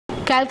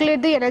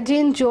calculate the energy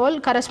in joule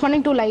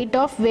corresponding to light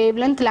of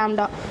wavelength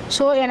lambda.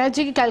 So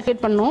energy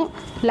calculate பண்ணும்.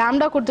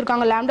 lambda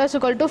கொடுத்திருக்காங்க. lambda is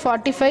equal to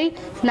 45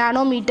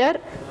 nanometer.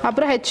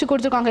 அப்புறம் h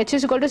கொடுத்திருக்காங்க. h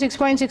is equal to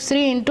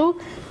 6.63 into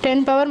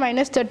 10 power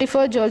minus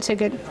 34 joule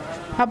second.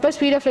 அப்புறம்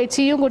speed of light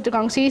c யும்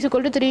கொடுத்திருக்காங்க. c is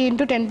equal to 3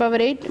 into 10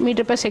 power 8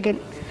 meter per second.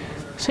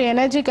 So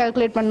energy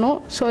calculate பண்ணும்.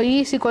 So E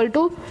is equal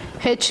to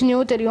h nu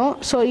தெரியும்.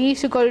 So E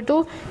is equal to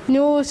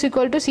nu is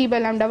equal to c by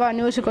lambda வா.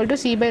 nu is equal to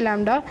c by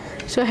lambda.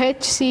 So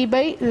h c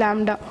by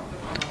lambda.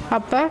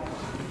 அப்போ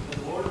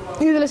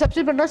இதில்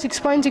substitute பண்ணால்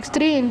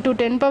 6.63 into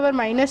 10 power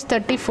minus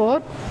 34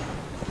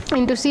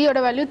 into c ஓட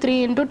value 3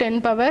 into 10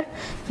 power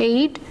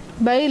 8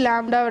 by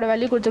lambda ஓட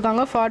value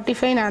கொடுத்துருக்காங்க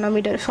 45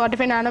 nanometre.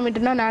 45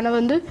 நானோமீட்டர்னா நானோ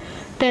வந்து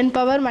 10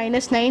 power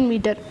minus 9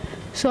 metre.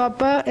 So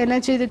அப்போ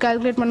என்னாச்சு இது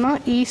கால்குலேட் பண்ணால்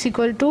E is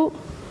equal to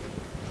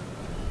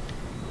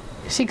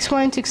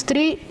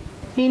 6.63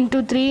 into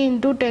 3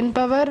 into 10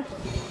 power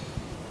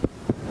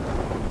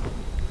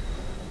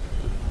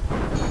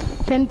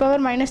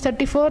minus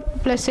 34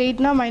 plus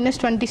 8 na minus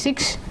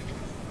 26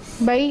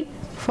 by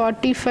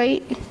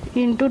 45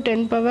 into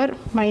 10 power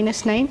minus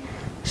 9.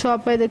 So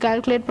அப்போ இது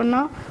calculate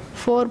பண்ணா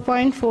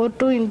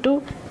 4.42 into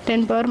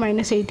 10 power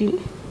minus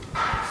 18.